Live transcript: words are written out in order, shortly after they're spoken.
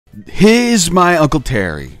Here's my Uncle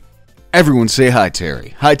Terry. Everyone say hi,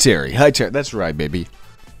 Terry. Hi, Terry. Hi, Terry. That's right, baby.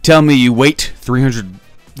 Tell me you weight 300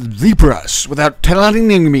 libras. Without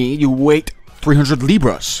telling me you weight 300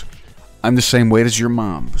 libras. I'm the same weight as your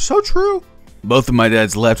mom. So true. Both of my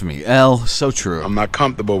dads left me. So true. I'm not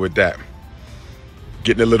comfortable with that.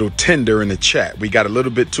 Getting a little tender in the chat. We got a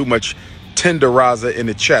little bit too much tenderizer in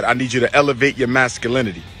the chat. I need you to elevate your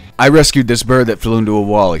masculinity. I rescued this bird that flew into a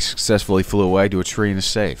wall. He successfully flew away to a tree and is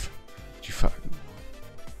safe.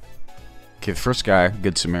 Okay, the first guy,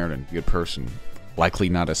 good Samaritan, good person. Likely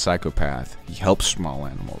not a psychopath. He helps small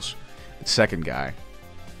animals. The second guy,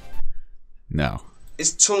 no.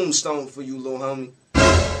 It's tombstone for you, little homie.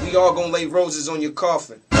 We all gonna lay roses on your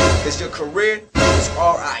coffin. Cause your career is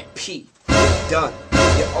R.I.P. You're done.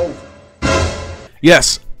 You're over.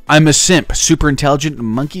 Yes, I'm a simp. Super intelligent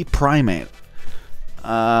monkey primate.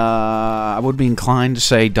 I would be inclined to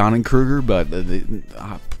say Donning-Kruger, but the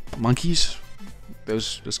monkeys,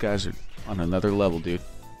 those guys are on another level, dude.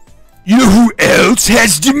 You know who else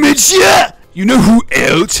has dementia? You know who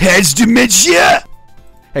else has dementia?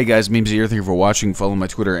 Hey guys, Memes here. Thank you for watching. Follow my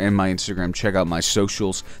Twitter and my Instagram. Check out my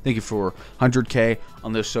socials. Thank you for 100K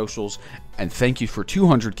on those socials, and thank you for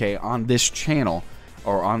 200K on this channel,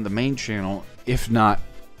 or on the main channel. If not,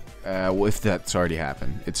 if that's already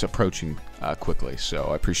happened, it's approaching quickly. So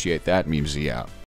I appreciate that. Memes out.